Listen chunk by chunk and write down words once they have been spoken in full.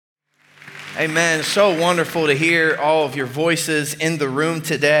Amen. So wonderful to hear all of your voices in the room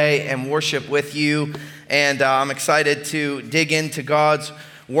today and worship with you. And I'm excited to dig into God's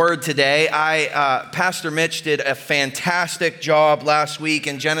word today. Pastor Mitch did a fantastic job last week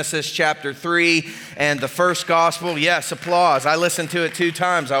in Genesis chapter 3 and the first gospel. Yes, applause. I listened to it 2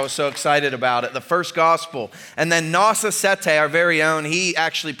 times. I was so excited about it. The first gospel. And then Nasa Sete, our very own, he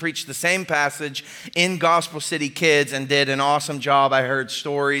actually preached the same passage in Gospel City Kids and did an awesome job. I heard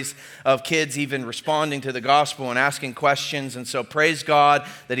stories of kids even responding to the gospel and asking questions. And so praise God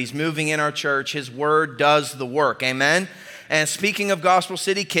that he's moving in our church. His word does the work. Amen. And speaking of Gospel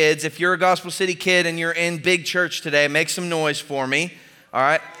City Kids, if you're a Gospel City kid and you're in big church today, make some noise for me. All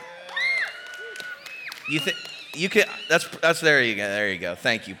right? You could. That's there you go. There you go.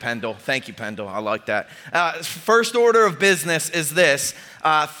 Thank you, Pendle. Thank you, Pendle. I like that. First order of business is this.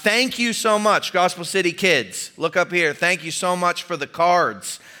 Thank you so much, Gospel City Kids. Look up here. Thank you so much for the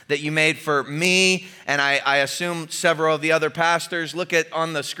cards that you made for me, and I assume several of the other pastors. Look at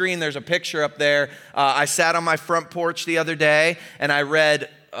on the screen, there's a picture up there. I sat on my front porch the other day, and I read,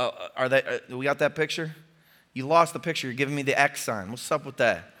 we got that picture? You lost the picture, you're giving me the X sign. What's up with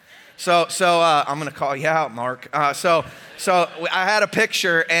that? So I'm going to call you out, Mark. So I had a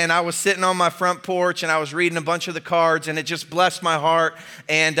picture, and I was sitting on my front porch, and I was reading a bunch of the cards, and it just blessed my heart,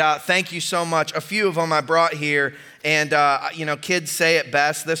 and thank you so much. A few of them I brought here, and, kids say it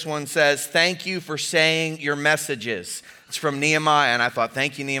best. This one says, thank you for saying your messages. It's from Nehemiah, and I thought,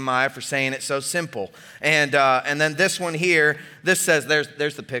 thank you, Nehemiah, for saying it so simple. And then this one here, this says,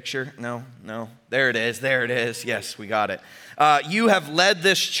 there's the picture. No, there it is. Yes, we got it. You have led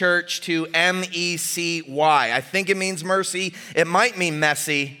this church to M-E-C-Y. I think it means mercy. It might mean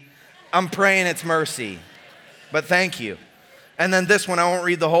messy. I'm praying it's mercy, but thank you. And then this one, I won't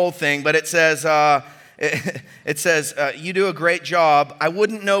read the whole thing, but it says, you do a great job. I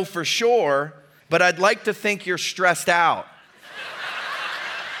wouldn't know for sure, but I'd like to think you're stressed out.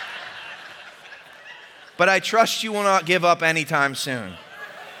 But I trust you will not give up anytime soon.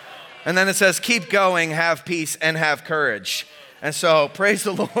 And then it says, keep going, have peace, and have courage. And so praise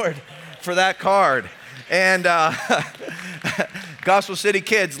the Lord for that card. And Gospel City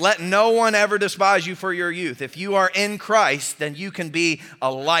Kids, let no one ever despise you for your youth. If you are in Christ, then you can be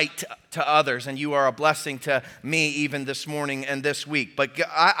a light to others, and you are a blessing to me even this morning and this week. But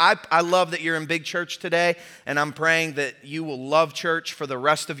I love that you're in big church today, and I'm praying that you will love church for the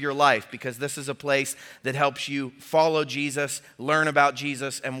rest of your life, because this is a place that helps you follow Jesus, learn about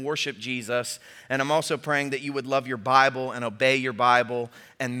Jesus, and worship Jesus. And I'm also praying that you would love your Bible and obey your Bible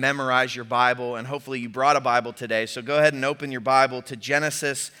and memorize your Bible, and hopefully you brought a Bible today. So go ahead and open your Bible to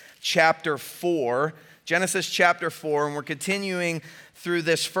Genesis chapter 4. Genesis chapter 4, and we're continuing through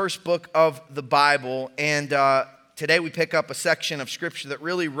this first book of the Bible, and today we pick up a section of scripture that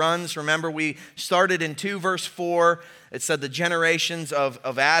really runs. Remember, we started in 2 verse 4. It said the generations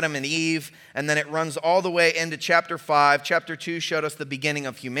of Adam and Eve, and then it runs all the way into chapter 5. Chapter 2 showed us the beginning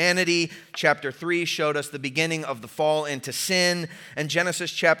of humanity. Chapter 3 showed us the beginning of the fall into sin, and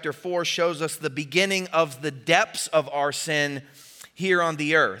Genesis chapter 4 shows us the beginning of the depths of our sin here on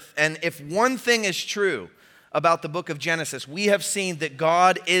the earth. And if one thing is true about the book of Genesis, we have seen that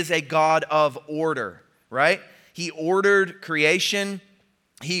God is a God of order, right? He ordered creation.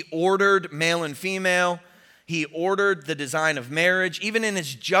 He ordered male and female. He ordered the design of marriage. Even in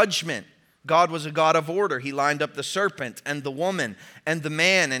his judgment, God was a God of order. He lined up the serpent and the woman and the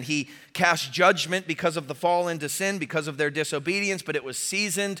man, and he cast judgment because of the fall into sin, because of their disobedience, but it was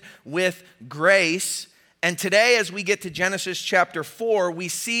seasoned with grace. And today, as we get to Genesis chapter 4, we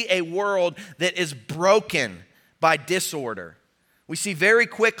see a world that is broken by disorder. We see very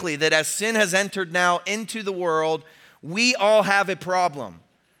quickly that as sin has entered now into the world, we all have a problem.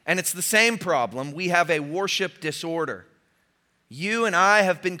 And it's the same problem. We have a worship disorder. You and I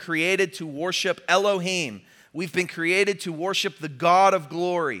have been created to worship Elohim. We've been created to worship the God of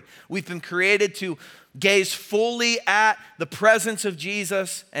glory. We've been created to gaze fully at the presence of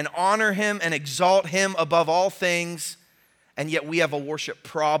Jesus and honor him and exalt him above all things. And yet we have a worship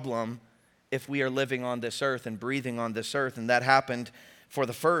problem if we are living on this earth and breathing on this earth. And that happened for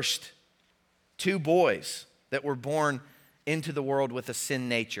the first 2 boys that were born into the world with a sin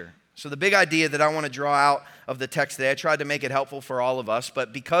nature. So the big idea that I want to draw out of the text today, I tried to make it helpful for all of us,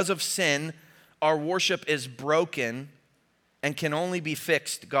 but because of sin, our worship is broken and can only be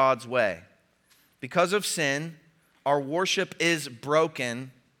fixed God's way. Because of sin, our worship is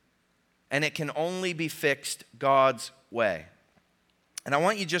broken and it can only be fixed God's way. And I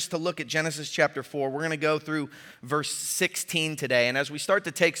want you just to look at Genesis chapter 4. We're going to go through verse 16 today. And as we start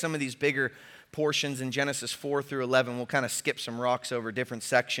to take some of these bigger portions in Genesis 4 through 11. We'll kind of skip some rocks over different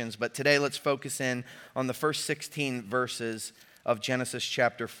sections, but today let's focus in on the first 16 verses of Genesis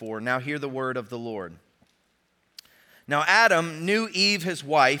chapter 4. Now hear the word of the Lord. Now Adam knew Eve his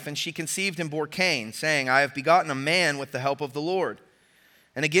wife, and she conceived and bore Cain, saying, I have begotten a man with the help of the Lord.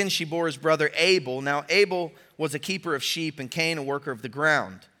 And again she bore his brother Abel. Now Abel was a keeper of sheep, and Cain a worker of the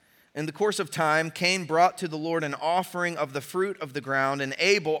ground. In the course of time, Cain brought to the Lord an offering of the fruit of the ground, and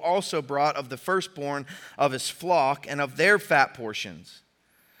Abel also brought of the firstborn of his flock and of their fat portions.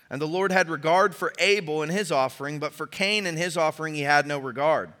 And the Lord had regard for Abel and his offering, but for Cain and his offering he had no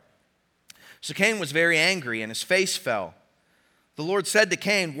regard. So Cain was very angry, and his face fell. The Lord said to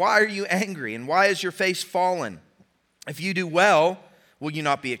Cain, Why are you angry, and why is your face fallen? If you do well, will you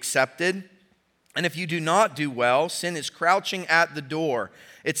not be accepted? And if you do not do well, sin is crouching at the door.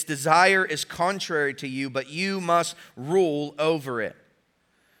 Its desire is contrary to you, but you must rule over it.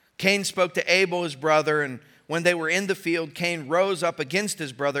 Cain spoke to Abel his brother, and when they were in the field, Cain rose up against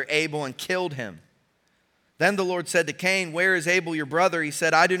his brother Abel and killed him. Then the Lord said to Cain, Where is Abel your brother? He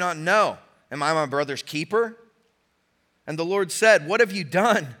said, I do not know. Am I my brother's keeper? And the Lord said, What have you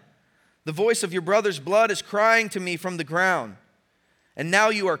done? The voice of your brother's blood is crying to me from the ground. And now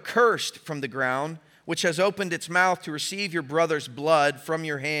you are cursed from the ground, which has opened its mouth to receive your brother's blood from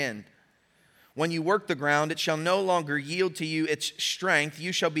your hand. When you work the ground, it shall no longer yield to you its strength.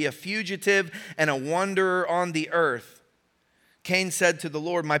 You shall be a fugitive and a wanderer on the earth. Cain said to the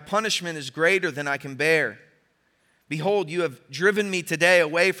Lord, My punishment is greater than I can bear. Behold, you have driven me today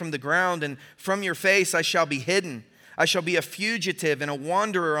away from the ground, and from your face I shall be hidden. I shall be a fugitive and a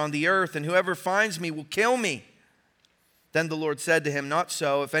wanderer on the earth, and whoever finds me will kill me. Then the Lord said to him, Not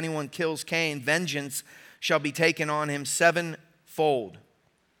so. If anyone kills Cain, vengeance shall be taken on him sevenfold.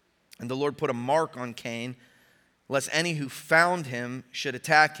 And the Lord put a mark on Cain, lest any who found him should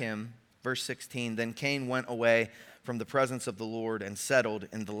attack him. Verse 16, Then Cain went away from the presence of the Lord and settled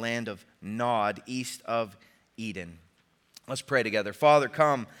in the land of Nod, east of Eden. Let's pray together. Father,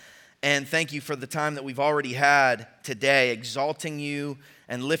 come and thank you for the time that we've already had today, exalting you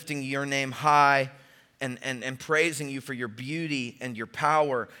and lifting your name high, and praising you for your beauty and your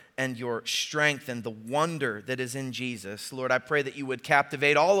power and your strength and the wonder that is in Jesus. Lord, I pray that you would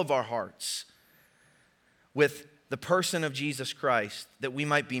captivate all of our hearts with the person of Jesus Christ, that we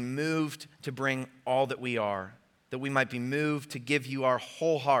might be moved to bring all that we are, that we might be moved to give you our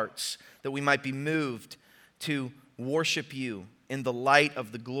whole hearts, that we might be moved to worship you in the light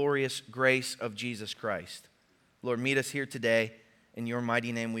of the glorious grace of Jesus Christ. Lord, meet us here today. In your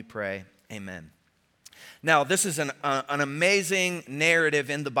mighty name we pray. Amen. Now, this is an amazing narrative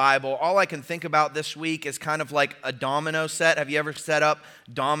in the Bible. All I can think about this week is kind of like a domino set. Have you ever set up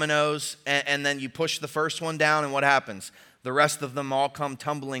dominoes and then you push the first one down and what happens? The rest of them all come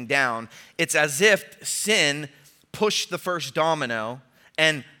tumbling down. It's as if sin pushed the first domino,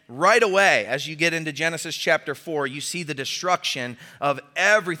 and right away, as you get into Genesis chapter 4, you see the destruction of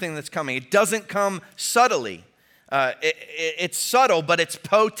everything that's coming. It doesn't come subtly. It's subtle, but it's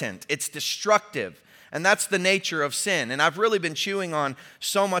potent. It's destructive. And that's the nature of sin. And I've really been chewing on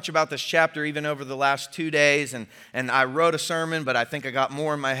so much about this chapter even over the last 2 days. And I wrote a sermon, but I think I got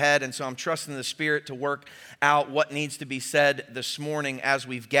more in my head. And so I'm trusting the Spirit to work out what needs to be said this morning as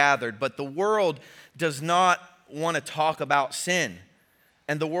we've gathered. But the world does not want to talk about sin.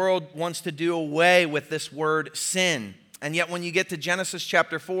 And the world wants to do away with this word sin. And yet when you get to Genesis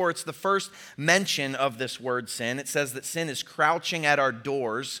chapter 4, it's the first mention of this word sin. It says that sin is crouching at our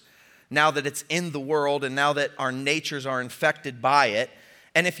doors now that it's in the world and now that our natures are infected by it.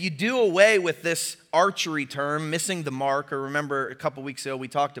 And if you do away with this archery term, missing the mark, or remember a couple weeks ago we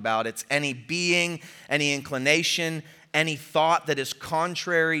talked about, it's any being, any inclination, any thought that is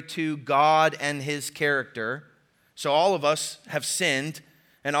contrary to God and his character. So all of us have sinned,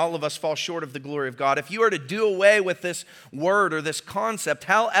 and all of us fall short of the glory of God. If you are to do away with this word or this concept,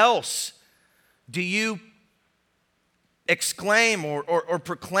 how else do you exclaim or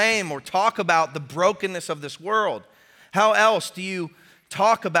proclaim or talk about the brokenness of this world? How else do you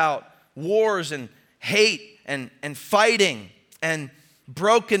talk about wars and hate and fighting and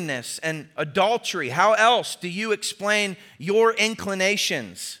brokenness and adultery? How else do you explain your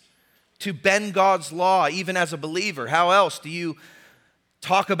inclinations to bend God's law even as a believer? How else do you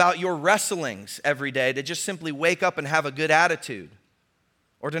talk about your wrestlings every day, to just simply wake up and have a good attitude,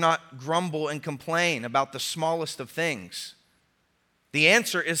 or to not grumble and complain about the smallest of things? The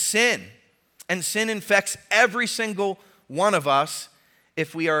answer is sin. And sin infects every single one of us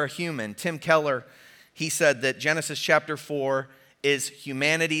if we are a human. Tim Keller, he said that Genesis chapter 4 is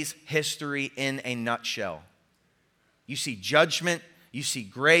humanity's history in a nutshell. You see judgment, you see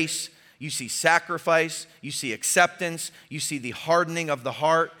grace, You see sacrifice, you see acceptance, you see the hardening of the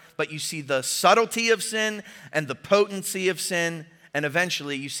heart, but you see the subtlety of sin and the potency of sin, and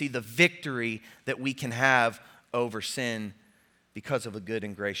eventually you see the victory that we can have over sin because of a good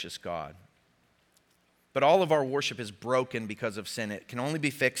and gracious God. But all of our worship is broken because of sin. It can only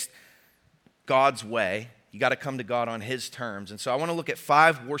be fixed God's way. You got to come to God on His terms. And so I want to look at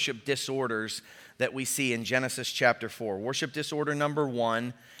 5 worship disorders that we see in Genesis chapter 4. Worship disorder number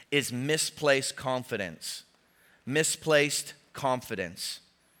 1 is misplaced confidence. Misplaced confidence.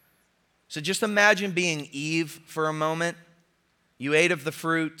 So just imagine being Eve for a moment. You ate of the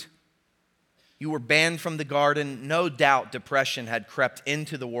fruit. You were banned from the garden. No doubt depression had crept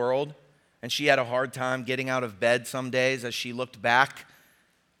into the world, and she had a hard time getting out of bed some days as she looked back,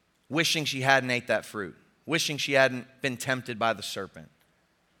 wishing she hadn't ate that fruit, wishing she hadn't been tempted by the serpent.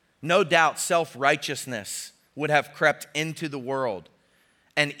 No doubt self-righteousness would have crept into the world,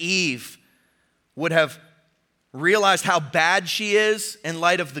 and Eve would have realized how bad she is in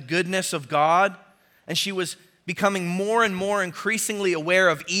light of the goodness of God, and she was becoming more and more increasingly aware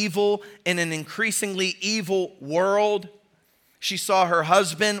of evil in an increasingly evil world. She saw her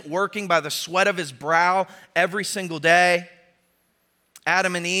husband working by the sweat of his brow every single day.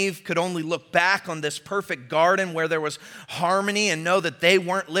 Adam and Eve could only look back on this perfect garden where there was harmony and know that they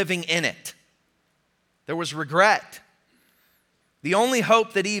weren't living in it. There was regret. The only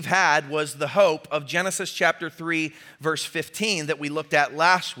hope that Eve had was the hope of Genesis chapter 3, verse 15 that we looked at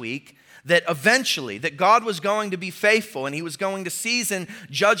last week, that eventually, that God was going to be faithful and He was going to season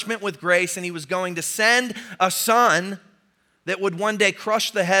judgment with grace, and He was going to send a son that would one day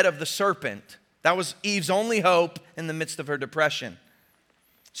crush the head of the serpent. That was Eve's only hope in the midst of her depression.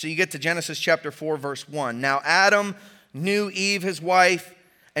 So you get to Genesis chapter 4, verse 1. Now Adam knew Eve, his wife,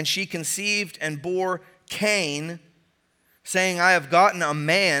 and she conceived and bore Cain, saying, I have gotten a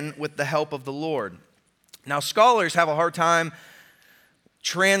man with the help of the Lord. Now scholars have a hard time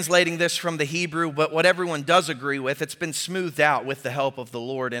translating this from the Hebrew, but what everyone does agree with, it's been smoothed out with the help of the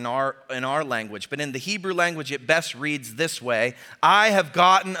Lord in our language. But in the Hebrew language, it best reads this way: I have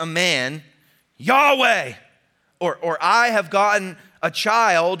gotten a man, Yahweh, or I have gotten a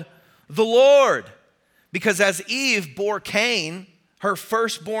child, the Lord. Because as Eve bore Cain, her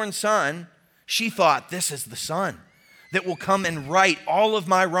firstborn son, she thought, this is the son that will come and right all of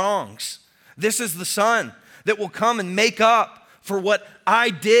my wrongs. This is the son that will come and make up for what I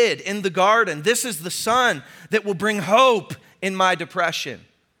did in the garden. This is the son that will bring hope in my depression.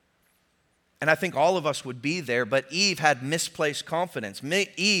 And I think all of us would be there, but Eve had misplaced confidence.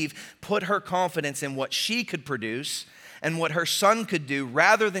 Eve put her confidence in what she could produce and what her son could do,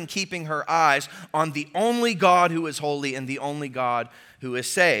 rather than keeping her eyes on the only God who is holy and the only God who is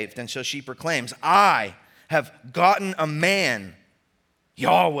saved. And so she proclaims, I have gotten a man,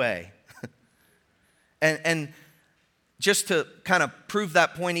 Yahweh. and just to kind of prove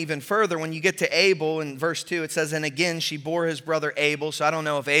that point even further, when you get to Abel in verse 2, it says, and again she bore his brother Abel. So I don't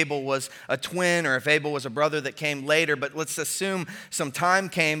know if Abel was a twin or if Abel was a brother that came later, but let's assume some time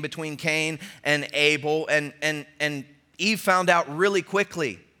came between Cain and Abel, and Eve found out really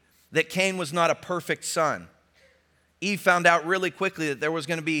quickly that Cain was not a perfect son. Eve found out really quickly that there was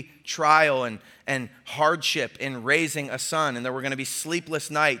going to be trial and hardship in raising a son, and there were going to be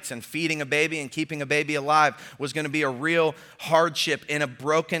sleepless nights, and feeding a baby and keeping a baby alive was going to be a real hardship in a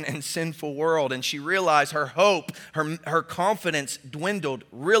broken and sinful world. And she realized her hope, her confidence dwindled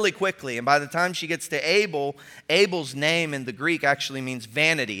really quickly. And by the time she gets to Abel, Abel's name in the Greek actually means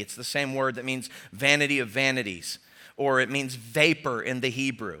vanity. It's the same word that means vanity of vanities, or it means vapor in the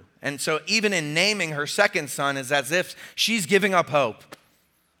Hebrew. And so even in naming her second son is as if she's giving up hope.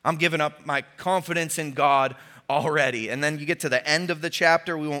 I'm giving up my confidence in God already. And then you get to the end of the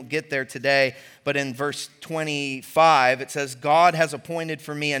chapter. We won't get there today, but in verse 25, it says, God has appointed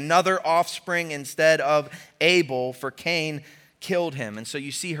for me another offspring instead of Abel, for Cain killed him. And so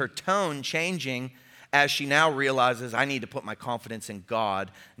you see her tone changing as she now realizes, I need to put my confidence in God,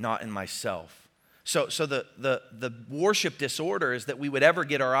 not in myself. So the worship disorder is that we would ever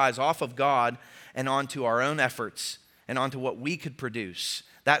get our eyes off of God and onto our own efforts and onto what we could produce.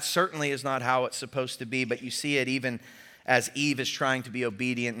 That certainly is not how it's supposed to be, but you see it even as Eve is trying to be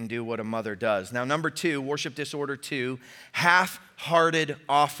obedient and do what a mother does. Now, number 2, worship disorder 2, half-hearted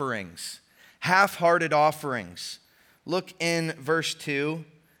offerings. Half-hearted offerings. Look in verse 2.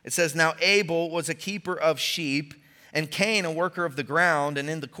 It says, now Abel was a keeper of sheep, and Cain a worker of the ground. And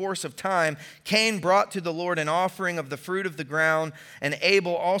in the course of time, Cain brought to the Lord an offering of the fruit of the ground, and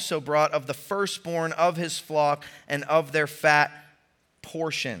Abel also brought of the firstborn of his flock and of their fat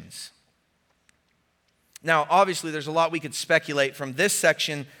portions. Now, obviously, there's a lot we could speculate from this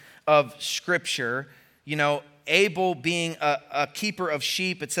section of Scripture. You know, Abel being a keeper of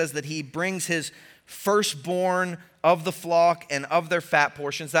sheep, it says that he brings his firstborn of the flock and of their fat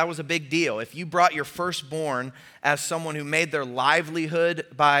portions. That was a big deal. If you brought your firstborn as someone who made their livelihood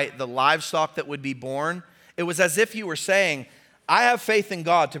by the livestock that would be born, it was as if you were saying, I have faith in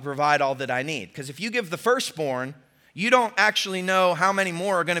God to provide all that I need. Because if you give the firstborn, you don't actually know how many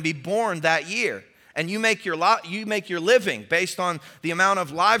more are going to be born that year. And you make your living based on the amount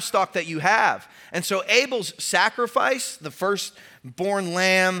of livestock that you have. And so Abel's sacrifice, the firstborn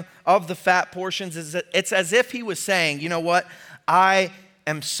lamb of the fat portions, it's as if he was saying, you know what, I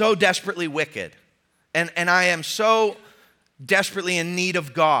am so desperately wicked, and I am so desperately in need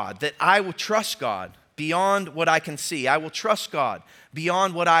of God that I will trust God beyond what I can see. I will trust God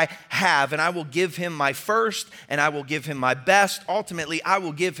beyond what I have, and I will give him my first, and I will give him my best. Ultimately, I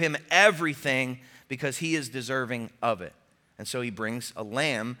will give him everything because he is deserving of it. And so he brings a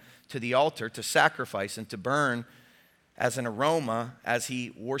lamb to the altar to sacrifice and to burn as an aroma as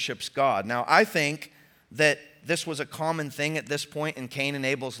he worships God. Now, I think that this was a common thing at this point in Cain and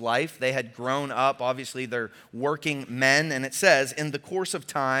Abel's life. They had grown up. Obviously, they're working men. And it says, in the course of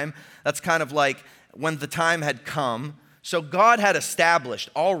time, that's kind of like when the time had come. So God had established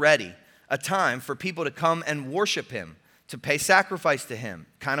already a time for people to come and worship him, to pay sacrifice to him,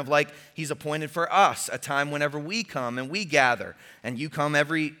 kind of like he's appointed for us, a time whenever we come and we gather. And you come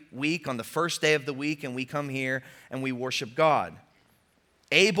every week on the first day of the week, and we come here and we worship God.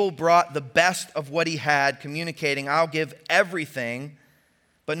 Abel brought the best of what he had, communicating, I'll give everything.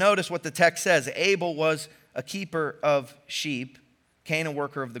 But notice what the text says. Abel was a keeper of sheep, Cain a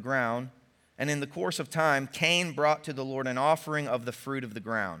worker of the ground. And in the course of time, Cain brought to the Lord an offering of the fruit of the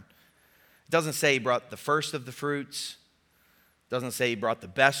ground. It doesn't say he brought the first of the fruits. Doesn't say he brought the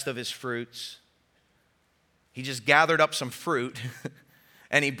best of his fruits. He just gathered up some fruit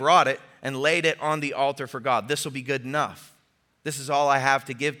and he brought it and laid it on the altar for God. This will be good enough. This is all I have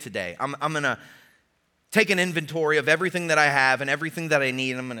to give today. I'm going to take an inventory of everything that I have and everything that I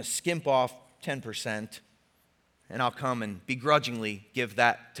need, and I'm going to skimp off 10%, and I'll come and begrudgingly give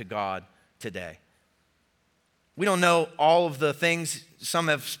that to God today. We don't know all of the things. Some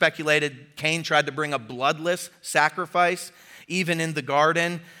have speculated Cain tried to bring a bloodless sacrifice. Even in the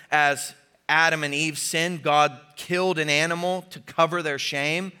garden, as Adam and Eve sinned, God killed an animal to cover their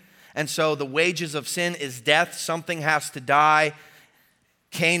shame. And so the wages of sin is death. Something has to die.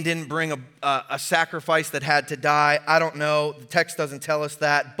 Cain didn't bring a sacrifice that had to die. I don't know. The text doesn't tell us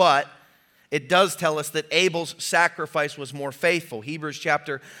that. But it does tell us that Abel's sacrifice was more faithful. Hebrews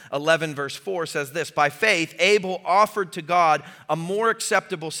chapter 11, verse 4 says this, by faith, Abel offered to God a more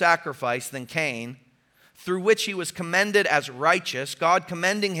acceptable sacrifice than Cain, through which he was commended as righteous, God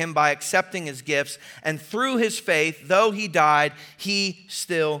commending him by accepting his gifts, and through his faith, though he died, he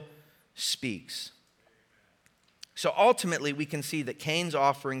still speaks. So ultimately, we can see that Cain's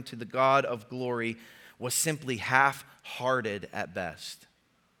offering to the God of glory was simply half-hearted at best.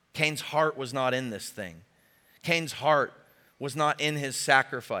 Cain's heart was not in this thing. Cain's heart was not in his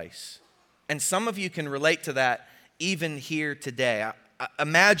sacrifice. And some of you can relate to that even here today.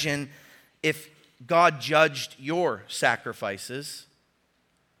 Imagine if God judged your sacrifices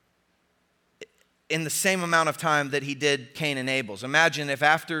in the same amount of time that he did Cain and Abel's. Imagine if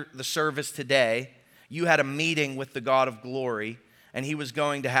after the service today, you had a meeting with the God of glory, and he was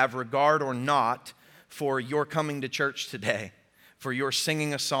going to have regard or not for your coming to church today, for your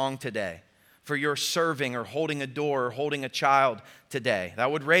singing a song today, for your serving or holding a door or holding a child today.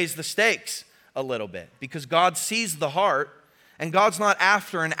 That would raise the stakes a little bit, because God sees the heart. And God's not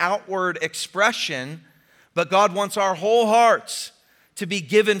after an outward expression, but God wants our whole hearts to be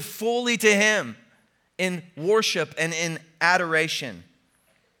given fully to him in worship and in adoration.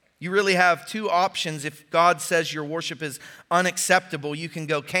 You really have two options. If God says your worship is unacceptable, you can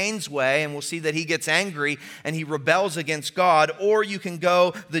go Cain's way, and we'll see that he gets angry and he rebels against God, or you can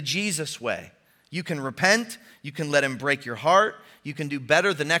go the Jesus way. You can repent, you can let him break your heart, you can do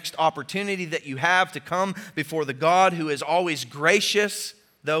better the next opportunity that you have to come before the God who is always gracious,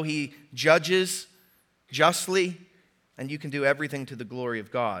 though he judges justly, and you can do everything to the glory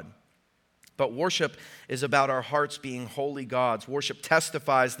of God. But worship is about our hearts being holy God's. Worship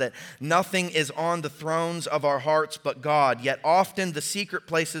testifies that nothing is on the thrones of our hearts but God, yet often the secret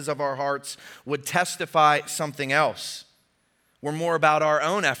places of our hearts would testify something else. We're more about our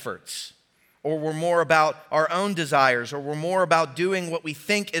own efforts, or we're more about our own desires, or we're more about doing what we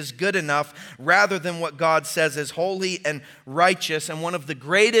think is good enough rather than what God says is holy and righteous. And one of the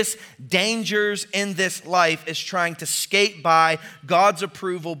greatest dangers in this life is trying to skate by God's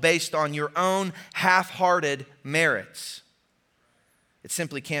approval based on your own half-hearted merits. It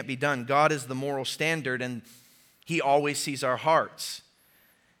simply can't be done. God is the moral standard, and he always sees our hearts.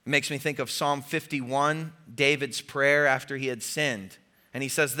 It makes me think of Psalm 51, David's prayer after he had sinned. And he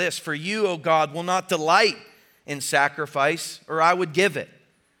says this, "For you, O God, will not delight in sacrifice, or I would give it.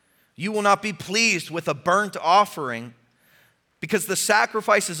 You will not be pleased with a burnt offering, because the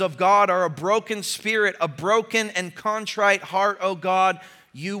sacrifices of God are a broken spirit, a broken and contrite heart, O God,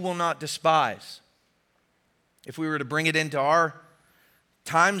 you will not despise." If we were to bring it into our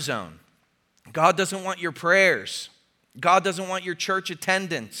time zone, God doesn't want your prayers. God doesn't want your church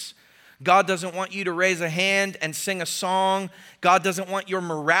attendance. God doesn't want you to raise a hand and sing a song. God doesn't want your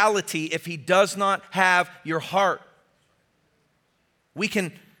morality if he does not have your heart. We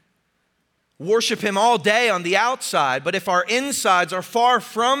can worship him all day on the outside, but if our insides are far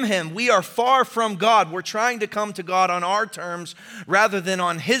from him, we are far from God. We're trying to come to God on our terms rather than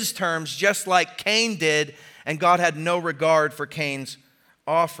on his terms, just like Cain did, and God had no regard for Cain's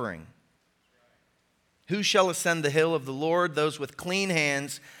offering. Who shall ascend the hill of the Lord? Those with clean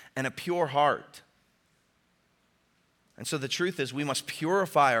hands and a pure heart. And so the truth is, we must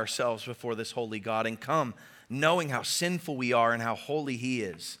purify ourselves before this holy God and come knowing how sinful we are and how holy he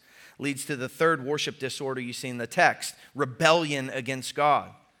is. Leads to the third worship disorder you see in the text, rebellion against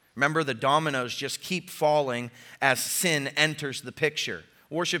God. Remember, the dominoes just keep falling as sin enters the picture.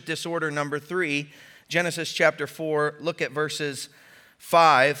 Worship disorder number 3, Genesis chapter 4, look at verses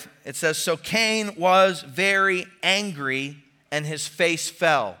 5. It says, "So Cain was very angry and his face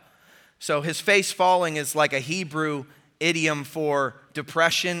fell." So his face falling is like a Hebrew idiom for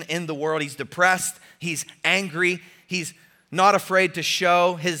depression in the world. He's depressed, he's angry, he's not afraid to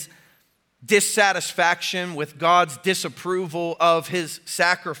show his dissatisfaction with God's disapproval of his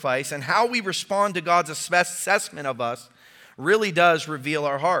sacrifice. And how we respond to God's assessment of us really does reveal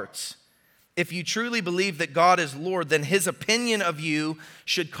our hearts. If you truly believe that God is Lord, then his opinion of you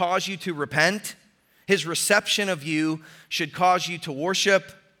should cause you to repent. His reception of you should cause you to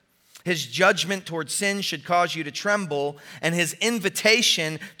worship. His judgment towards sin should cause you to tremble. And his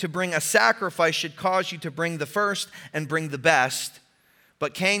invitation to bring a sacrifice should cause you to bring the first and bring the best.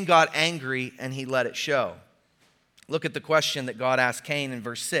 But Cain got angry and he let it show. Look at the question that God asked Cain in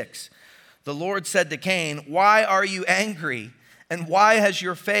verse 6. The Lord said to Cain, "Why are you angry? And why has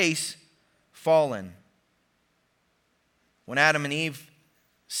your face fallen?" When Adam and Eve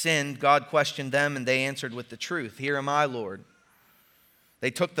sinned, God questioned them and they answered with the truth. "Here am I, Lord." They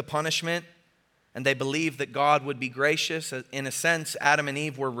took the punishment and they believed that God would be gracious. In a sense, Adam and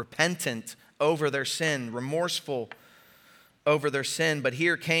Eve were repentant over their sin, remorseful over their sin. But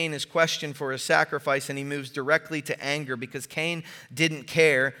here Cain is questioned for his sacrifice and he moves directly to anger because Cain didn't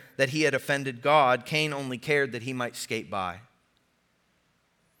care that he had offended God. Cain only cared that he might skate by.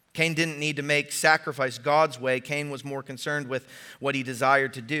 Cain didn't need to make sacrifice God's way. Cain was more concerned with what he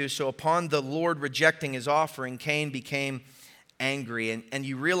desired to do. So upon the Lord rejecting his offering, Cain became angry. And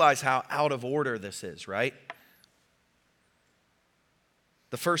you realize how out of order this is, right?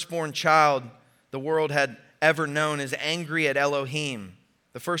 The firstborn child the world had ever known is angry at Elohim.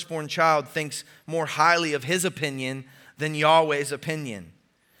 The firstborn child thinks more highly of his opinion than Yahweh's opinion.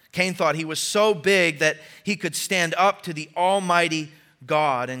 Cain thought he was so big that he could stand up to the Almighty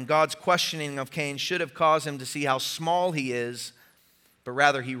God, and God's questioning of Cain should have caused him to see how small he is, but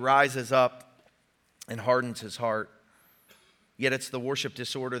rather he rises up and hardens his heart. Yet it's the worship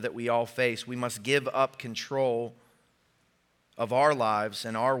disorder that we all face. We must give up control of our lives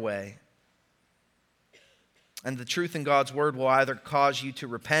and our way. And the truth in God's word will either cause you to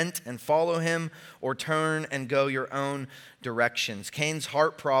repent and follow him or turn and go your own directions. Cain's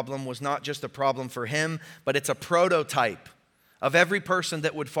heart problem was not just a problem for him, but it's a prototype of every person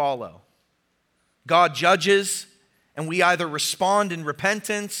that would follow. God judges, and we either respond in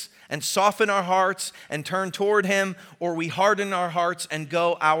repentance and soften our hearts and turn toward him, or we harden our hearts and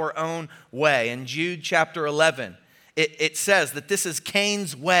go our own way. In Jude chapter 11, it says that this is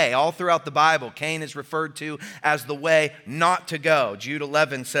Cain's way. All throughout the Bible, Cain is referred to as the way not to go. Jude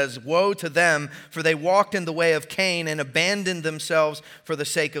 11 says, "Woe to them, for they walked in the way of Cain and abandoned themselves for the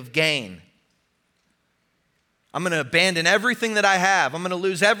sake of gain." I'm going to abandon everything that I have. I'm going to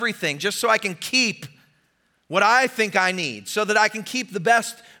lose everything just so I can keep what I think I need, so that I can keep the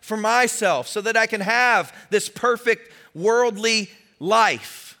best for myself, so that I can have this perfect worldly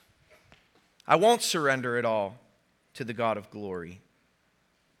life. I won't surrender it all to the God of glory.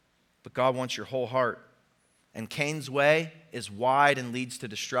 But God wants your whole heart. And Cain's way is wide and leads to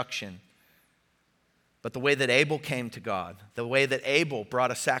destruction. But the way that Abel came to God, the way that Abel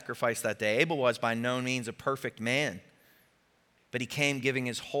brought a sacrifice that day, Abel was by no means a perfect man, but he came giving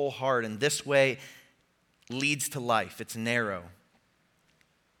his whole heart, and this way leads to life. It's narrow.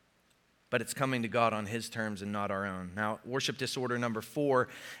 but it's coming to God on his terms and not our own. Now, worship disorder number 4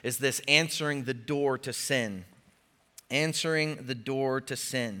 is this answering the door to sin. Answering the door to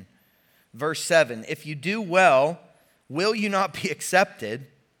sin. Verse 7, if you do well, will you not be accepted?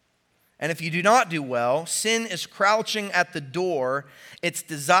 And if you do not do well, sin is crouching at the door. Its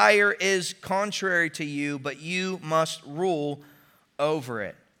desire is contrary to you, but you must rule over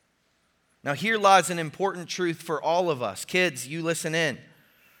it. Now, here lies an important truth for all of us. Kids, you listen in.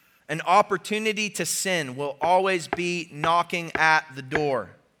 An opportunity to sin will always be knocking at the door.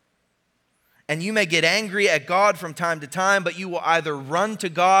 And you may get angry at God from time to time, but you will either run to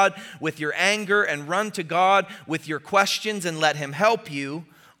God with your anger and run to God with your questions and let him help you,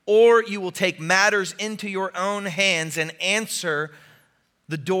 or you will take matters into your own hands and answer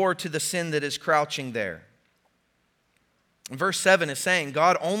the door to the sin that is crouching there. Verse 7 is saying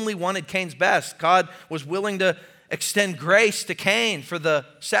God only wanted Cain's best. God was willing to extend grace to Cain for the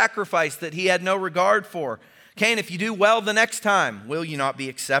sacrifice that he had no regard for. Cain, if you do well the next time, will you not be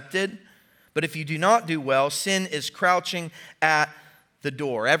accepted? But if you do not do well, sin is crouching at the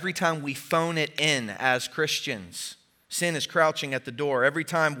door. Every time we phone it in as Christians, sin is crouching at the door. Every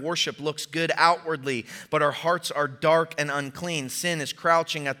time worship looks good outwardly, but our hearts are dark and unclean, sin is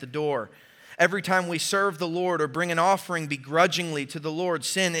crouching at the door. Every time we serve the Lord or bring an offering begrudgingly to the Lord,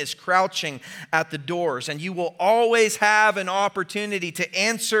 sin is crouching at the doors. And you will always have an opportunity to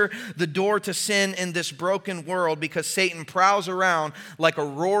answer the door to sin in this broken world because Satan prowls around like a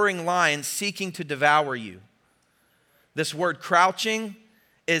roaring lion seeking to devour you. This word crouching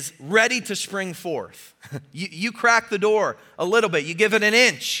is ready to spring forth. You crack the door a little bit, you give it an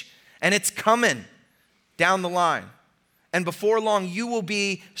inch, and it's coming down the line. And before long, you will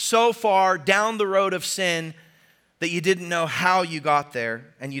be so far down the road of sin that you didn't know how you got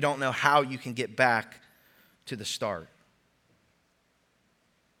there, and you don't know how you can get back to the start.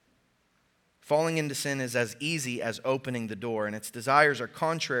 Falling into sin is as easy as opening the door, and its desires are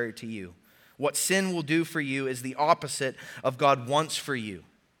contrary to you. What sin will do for you is the opposite of God wants for you.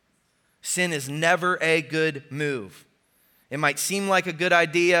 Sin is never a good move. It might seem like a good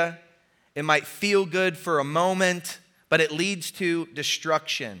idea. It might feel good for a moment, but it leads to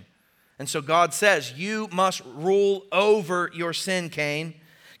destruction. And so God says, you must rule over your sin, Cain.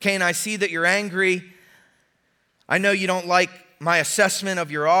 Cain, I see that you're angry. I know you don't like my assessment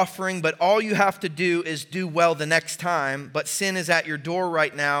of your offering, but all you have to do is do well the next time. But sin is at your door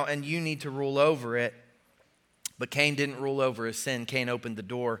right now, and you need to rule over it. But Cain didn't rule over his sin. Cain opened the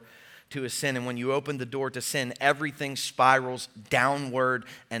door to his sin. And when you open the door to sin, everything spirals downward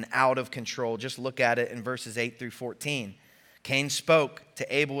and out of control. Just look at it in verses 8 through 14. Cain spoke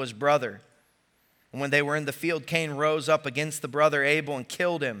to Abel, his brother. And when they were in the field, Cain rose up against the brother Abel and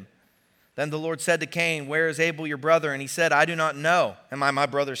killed him. Then the Lord said to Cain, where is Abel, your brother? And he said, I do not know. Am I my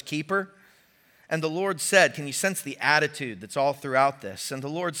brother's keeper? And the Lord said, can you sense the attitude that's all throughout this? And the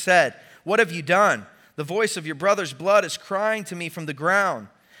Lord said, what have you done? The voice of your brother's blood is crying to me from the ground.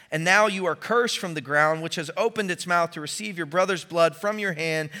 And now you are cursed from the ground, which has opened its mouth to receive your brother's blood from your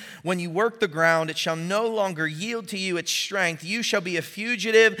hand. When you work the ground, it shall no longer yield to you its strength. You shall be a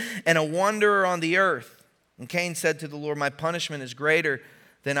fugitive and a wanderer on the earth. And Cain said to the Lord, my punishment is greater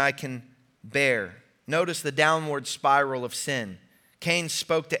than I can bear. Notice the downward spiral of sin. Cain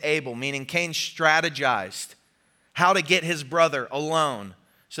spoke to Abel, meaning Cain strategized how to get his brother alone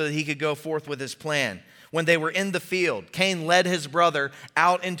so that he could go forth with his plan. When they were in the field, Cain led his brother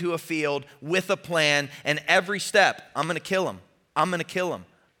out into a field with a plan, and every step, I'm going to kill him, I'm going to kill him,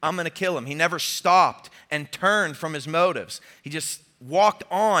 I'm going to kill him. He never stopped and turned from his motives. He just walked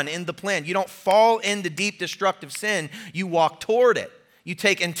on in the plan. You don't fall into deep destructive sin, you walk toward it. You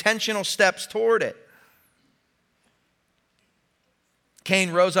take intentional steps toward it.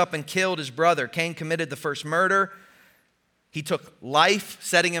 Cain rose up and killed his brother. Cain committed the first murder. He took life,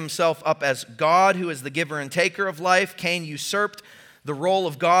 setting himself up as God, who is the giver and taker of life. Cain usurped the role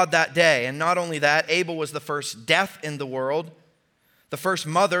of God that day. And not only that, Abel was the first death in the world. The first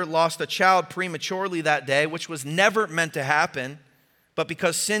mother lost a child prematurely that day, which was never meant to happen. But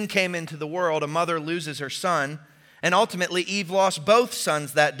because sin came into the world, a mother loses her son. And ultimately, Eve lost both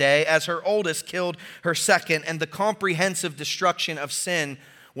sons that day as her oldest killed her second, and the comprehensive destruction of sin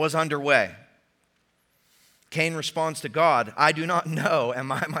was underway. Cain responds to God, I do not know,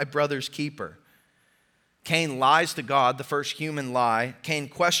 am I my brother's keeper? Cain lies to God, the first human lie. Cain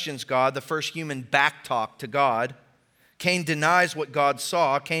questions God, the first human backtalk to God. Cain denies what God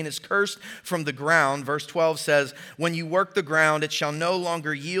saw. Cain is cursed from the ground. Verse 12 says, when you work the ground, it shall no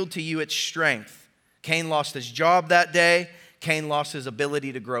longer yield to you its strength. Cain lost his job that day. Cain lost his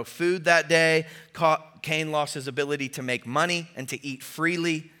ability to grow food that day. Cain lost his ability to make money and to eat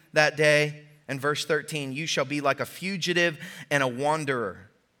freely that day. And verse 13, you shall be like a fugitive and a wanderer.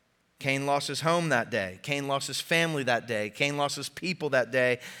 Cain lost his home that day. Cain lost his family that day. Cain lost his people that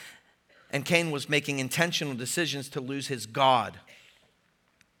day. And Cain was making intentional decisions to lose his God.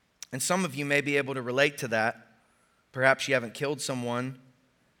 And some of you may be able to relate to that. Perhaps you haven't killed someone,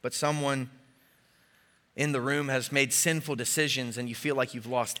 but someone in the room has made sinful decisions and you feel like you've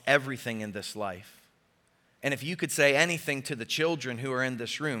lost everything in this life. And if you could say anything to the children who are in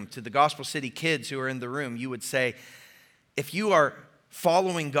this room, to the Gospel City kids who are in the room, you would say, if you are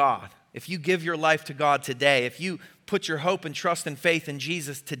following God, if you give your life to God today, if you put your hope and trust and faith in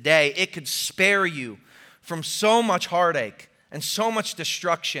Jesus today, it could spare you from so much heartache and so much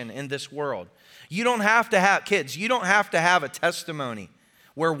destruction in this world. You don't have to have, kids, you don't have to have a testimony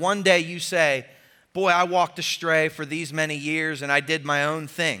where one day you say, boy, I walked astray for these many years and I did my own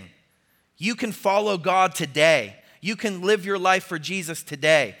thing. You can follow God today. You can live your life for Jesus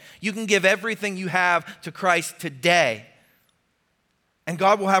today. You can give everything you have to Christ today. And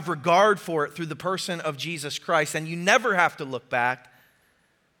God will have regard for it through the person of Jesus Christ. And you never have to look back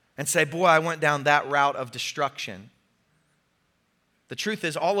and say, boy, I went down that route of destruction. The truth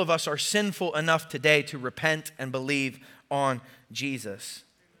is, all of us are sinful enough today to repent and believe on Jesus.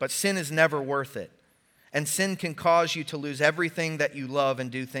 But sin is never worth it. And sin can cause you to lose everything that you love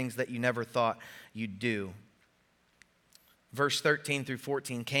and do things that you never thought you'd do. Verse 13 through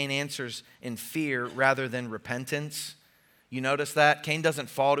 14, Cain answers in fear rather than repentance. You notice that? Cain doesn't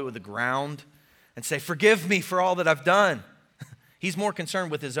fall to the ground and say, forgive me for all that I've done. He's more concerned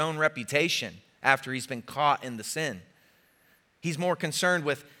with his own reputation after he's been caught in the sin. He's more concerned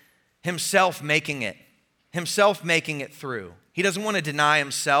with himself making it through. He doesn't want to deny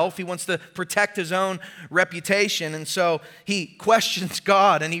himself. He wants to protect his own reputation. And so he questions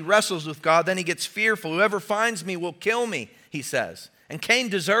God and he wrestles with God. Then he gets fearful. Whoever finds me will kill me, he says. And Cain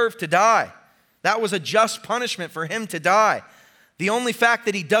deserved to die. That was a just punishment for him to die. The only fact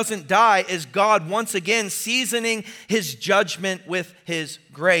that he doesn't die is God once again seasoning his judgment with his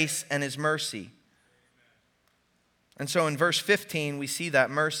grace and his mercy. And so in verse 15, we see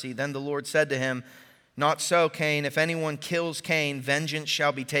that mercy. Then the Lord said to him, not so, Cain. If anyone kills Cain, vengeance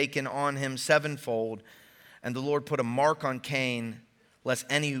shall be taken on him sevenfold. And the Lord put a mark on Cain, lest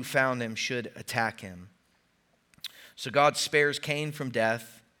any who found him should attack him. So God spares Cain from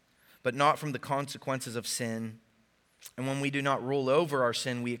death, but not from the consequences of sin. And when we do not rule over our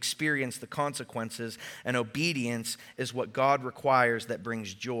sin, we experience the consequences. And obedience is what God requires that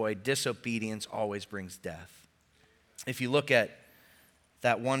brings joy. Disobedience always brings death. If you look at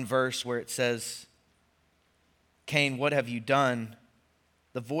that one verse where it says, Cain, what have you done?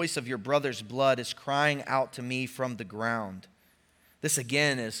 The voice of your brother's blood is crying out to me from the ground. This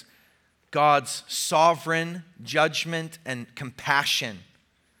again is God's sovereign judgment and compassion.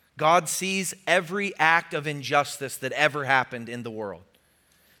 God sees every act of injustice that ever happened in the world.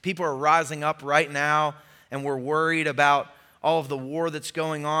 People are rising up right now, and we're worried about all of the war that's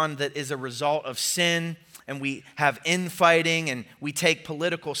going on that is a result of sin, and we have infighting, and we take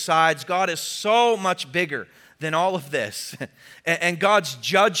political sides. God is so much bigger than all of this. And God's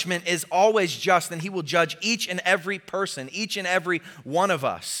judgment is always just, and he will judge each and every person, each and every one of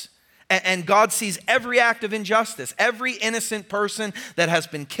us. And God sees every act of injustice, every innocent person that has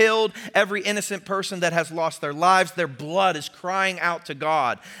been killed, every innocent person that has lost their lives. Their blood is crying out to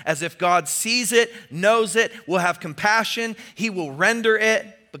God as if God sees it, knows it, will have compassion. He will render it.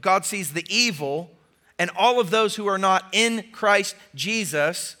 But God sees the evil, and all of those who are not in Christ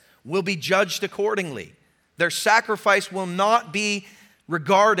Jesus will be judged accordingly. Their sacrifice will not be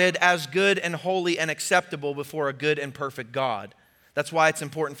regarded as good and holy and acceptable before a good and perfect God. That's why it's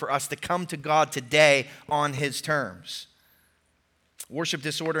important for us to come to God today on his terms. Worship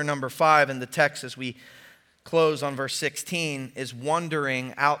disorder number 5 in the text as we close on verse 16 is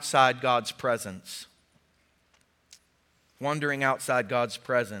wandering outside God's presence. Wandering outside God's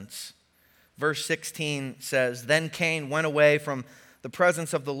presence. Verse 16 says, then Cain went away from the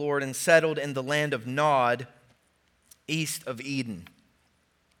presence of the Lord and settled in the land of Nod, east of Eden.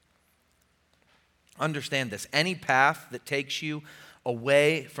 Understand this. Any path that takes you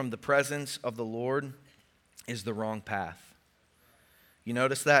away from the presence of the Lord is the wrong path. You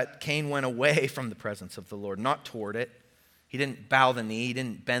notice that Cain went away from the presence of the Lord, not toward it. He didn't bow the knee, he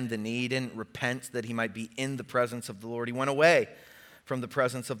didn't bend the knee, he didn't repent that he might be in the presence of the Lord. He went away from the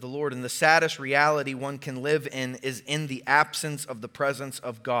presence of the Lord. And the saddest reality one can live in is in the absence of the presence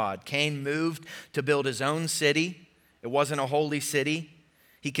of God. Cain moved to build his own city. It wasn't a holy city.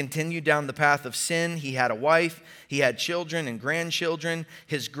 He continued down the path of sin. He had a wife. He had children and grandchildren.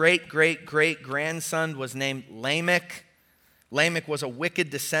 His great-great-great-grandson was named Lamech. Lamech was a wicked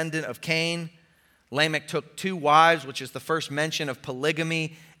descendant of Cain. Lamech took 2 wives, which is the first mention of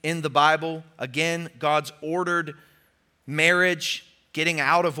polygamy in the Bible. Again, God's ordered marriage getting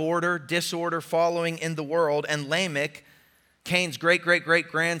out of order, disorder following in the world. And Lamech, Cain's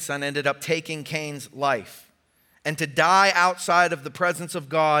great-great-great-grandson, ended up taking Cain's life. And to die outside of the presence of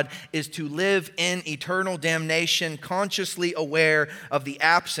God is to live in eternal damnation, consciously aware of the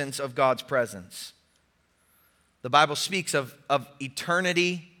absence of God's presence. The Bible speaks of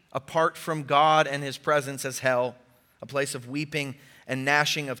eternity apart from God and his presence as hell, a place of weeping and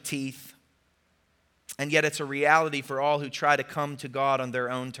gnashing of teeth. And yet it's a reality for all who try to come to God on their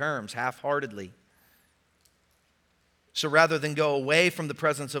own terms, half-heartedly. So rather than go away from the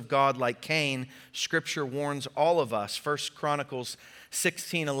presence of God like Cain, Scripture warns all of us. 1 Chronicles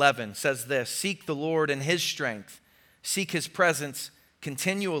 16:11 says this, "Seek the Lord in his strength. Seek his presence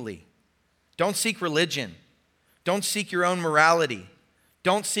continually." Don't seek religion. Don't seek your own morality.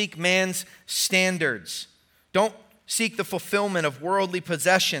 Don't seek man's standards. Don't seek the fulfillment of worldly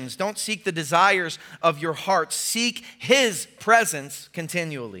possessions. Don't seek the desires of your heart. Seek his presence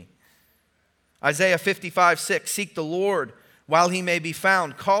continually. Isaiah 55:6, "Seek the Lord while he may be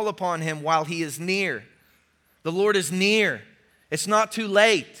found. Call upon him while he is near." The Lord is near. It's not too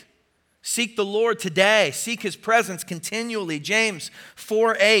late. Seek the Lord today. Seek his presence continually. James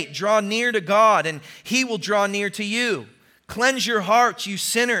 4:8, "Draw near to God and he will draw near to you. Cleanse your hearts, you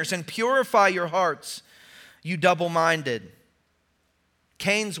sinners, and purify your hearts, you double-minded."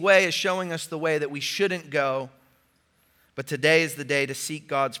 Cain's way is showing us the way that we shouldn't go. But today is the day to seek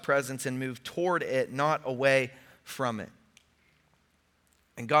God's presence and move toward it, not away from it.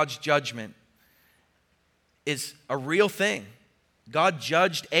 And God's judgment is a real thing. God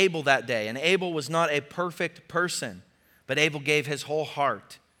judged Abel that day, and Abel was not a perfect person, but Abel gave his whole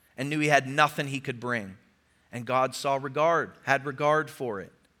heart and knew he had nothing he could bring. And God had regard for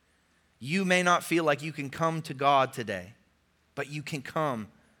it. You may not feel like you can come to God today, but you can come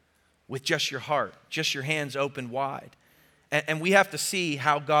with just your heart, just your hands open wide. And we have to see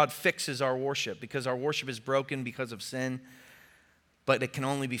how God fixes our worship, because our worship is broken because of sin, but it can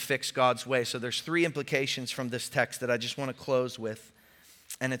only be fixed God's way. So there's 3 implications from this text that I just want to close with,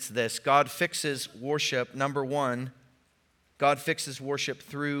 and it's this. God fixes worship. Number 1, God fixes worship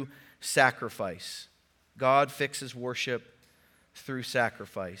through sacrifice. God fixes worship through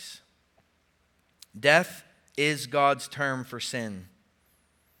sacrifice. Death is God's term for sin.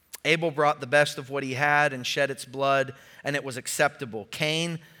 Abel brought the best of what he had and shed its blood, and it was acceptable.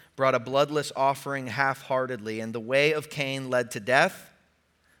 Cain brought a bloodless offering half-heartedly, and the way of Cain led to death.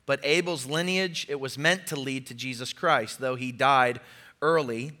 But Abel's lineage, it was meant to lead to Jesus Christ, though he died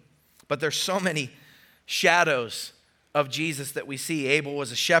early. But there's so many shadows of Jesus that we see. Abel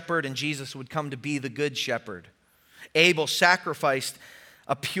was a shepherd, and Jesus would come to be the good shepherd. Abel sacrificed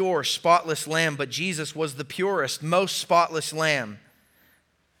a pure, spotless lamb, but Jesus was the purest, most spotless lamb.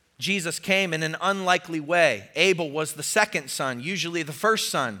 Jesus came in an unlikely way. Abel was the second son. Usually the first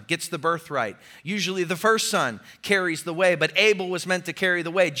son gets the birthright. Usually the first son carries the way, but Abel was meant to carry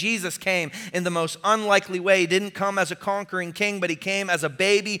the way. Jesus came in the most unlikely way. He didn't come as a conquering king, but he came as a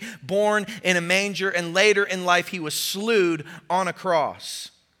baby born in a manger, and later in life he was slewed on a cross.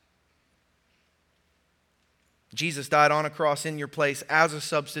 Jesus died on a cross in your place as a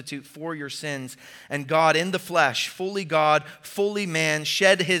substitute for your sins. And God in the flesh, fully God, fully man,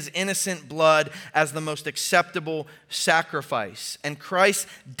 shed his innocent blood as the most acceptable sacrifice. And Christ's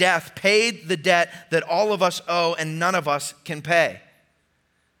death paid the debt that all of us owe and none of us can pay.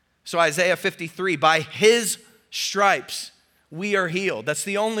 So Isaiah 53, by his stripes we are healed. That's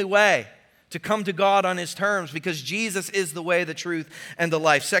the only way to come to God on his terms, because Jesus is the way, the truth, and the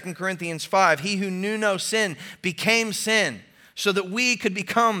life. 2 Corinthians 5, he who knew no sin became sin so that we could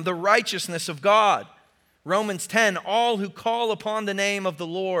become the righteousness of God. Romans 10, all who call upon the name of the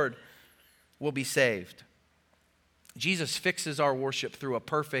Lord will be saved. Jesus fixes our worship through a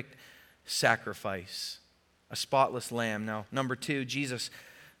perfect sacrifice, a spotless lamb. Now, number 2,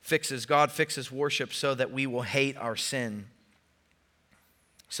 God fixes worship so that we will hate our sin.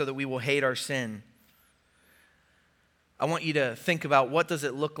 So that we will hate our sin. I want you to think about, what does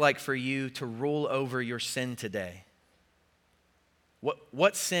it look like for you to rule over your sin today?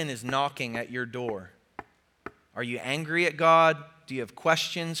 What sin is knocking at your door? Are you angry at God? Do you have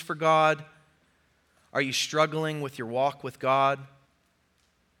questions for God? Are you struggling with your walk with God?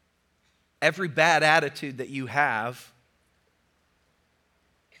 Every bad attitude that you have,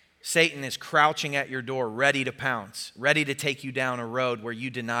 Satan is crouching at your door, ready to pounce, ready to take you down a road where you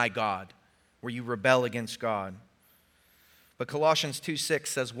deny God, where you rebel against God. But Colossians 2:6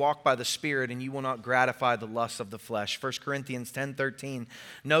 says, walk by the Spirit and you will not gratify the lusts of the flesh. 1 Corinthians 10:13,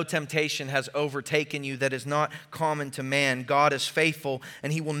 no temptation has overtaken you that is not common to man. God is faithful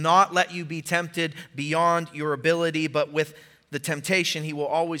and he will not let you be tempted beyond your ability, but with the temptation he will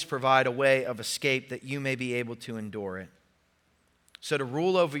always provide a way of escape that you may be able to endure it. So to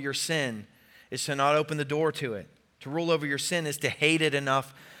rule over your sin is to not open the door to it. To rule over your sin is to hate it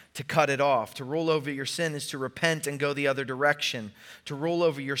enough to cut it off. To rule over your sin is to repent and go the other direction. To rule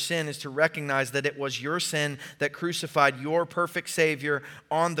over your sin is to recognize that it was your sin that crucified your perfect Savior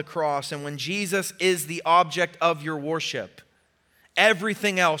on the cross. And when Jesus is the object of your worship,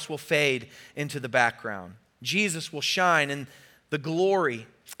 everything else will fade into the background. Jesus will shine in the glory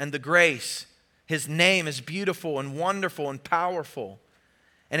and the grace. His name is beautiful and wonderful and powerful.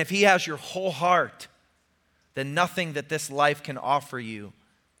 And if he has your whole heart, then nothing that this life can offer you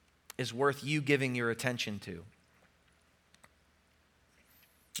is worth you giving your attention to.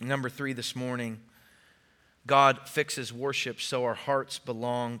 Number 3 this morning, God fixes worship so our hearts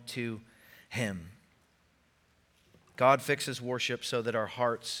belong to him. God fixes worship so that our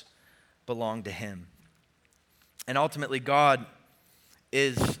hearts belong to him. And ultimately, God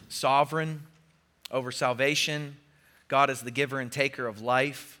is sovereign over salvation. God is the giver and taker of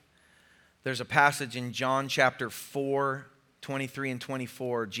life. There's a passage in John chapter 4, 23 and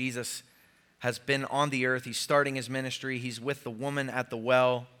 24. Jesus has been on the earth. He's starting his ministry. He's with the woman at the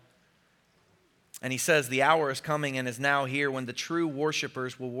well. And he says, the hour is coming and is now here when the true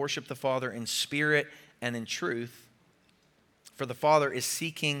worshipers will worship the Father in spirit and in truth. For the Father is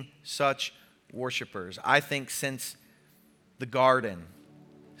seeking such worshipers. I think since the garden,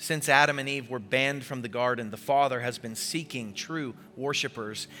 since Adam and Eve were banned from the garden, the Father has been seeking true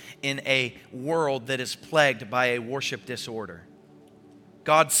worshipers in a world that is plagued by a worship disorder.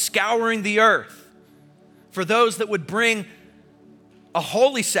 God's scouring the earth for those that would bring a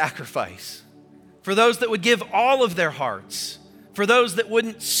holy sacrifice, for those that would give all of their hearts, for those that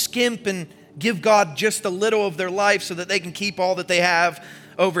wouldn't skimp and give God just a little of their life so that they can keep all that they have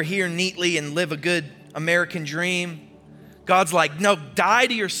over here neatly and live a good American dream. God's like, no, die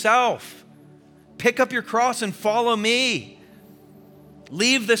to yourself. Pick up your cross and follow me.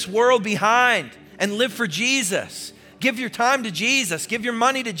 Leave this world behind and live for Jesus. Give your time to Jesus. Give your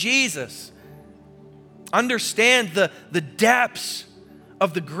money to Jesus. Understand the depths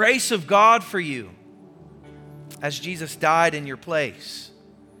of the grace of God for you as Jesus died in your place.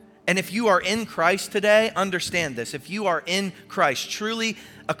 And if you are in Christ today, understand this. If you are in Christ, truly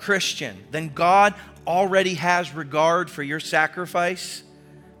a Christian, then God already has regard for your sacrifice,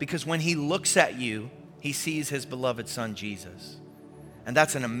 because when he looks at you, he sees his beloved son, Jesus. And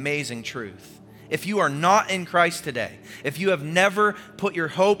that's an amazing truth. If you are not in Christ today, if you have never put your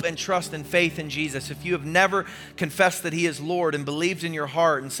hope and trust and faith in Jesus, if you have never confessed that he is Lord and believed in your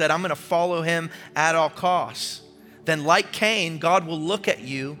heart and said, I'm going to follow him at all costs, then like Cain, God will look at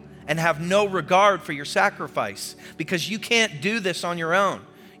you and have no regard for your sacrifice, because you can't do this on your own.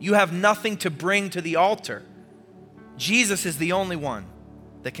 You have nothing to bring to the altar. Jesus is the only one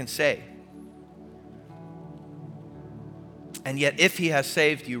that can save. And yet if he has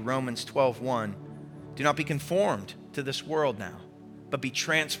saved you, Romans 12:1, do not be conformed to this world now, but be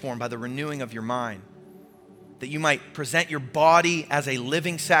transformed by the renewing of your mind, that you might present your body as a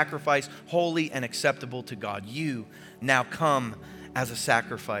living sacrifice, holy and acceptable to God. You now come as a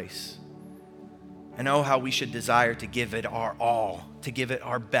sacrifice. And oh, how we should desire to give it our all, to give it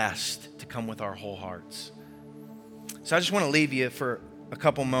our best, to come with our whole hearts. So I just want to leave you for a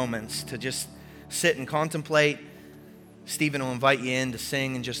couple moments to just sit and contemplate. Stephen will invite you in to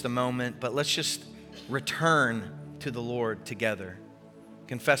sing in just a moment, but let's just return to the Lord together.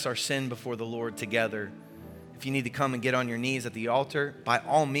 Confess our sin before the Lord together. If you need to come and get on your knees at the altar, by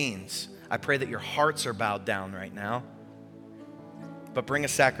all means, I pray that your hearts are bowed down right now. But bring a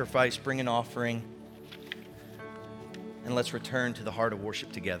sacrifice, bring an offering, and let's return to the heart of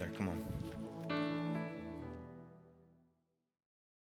worship together. Come on.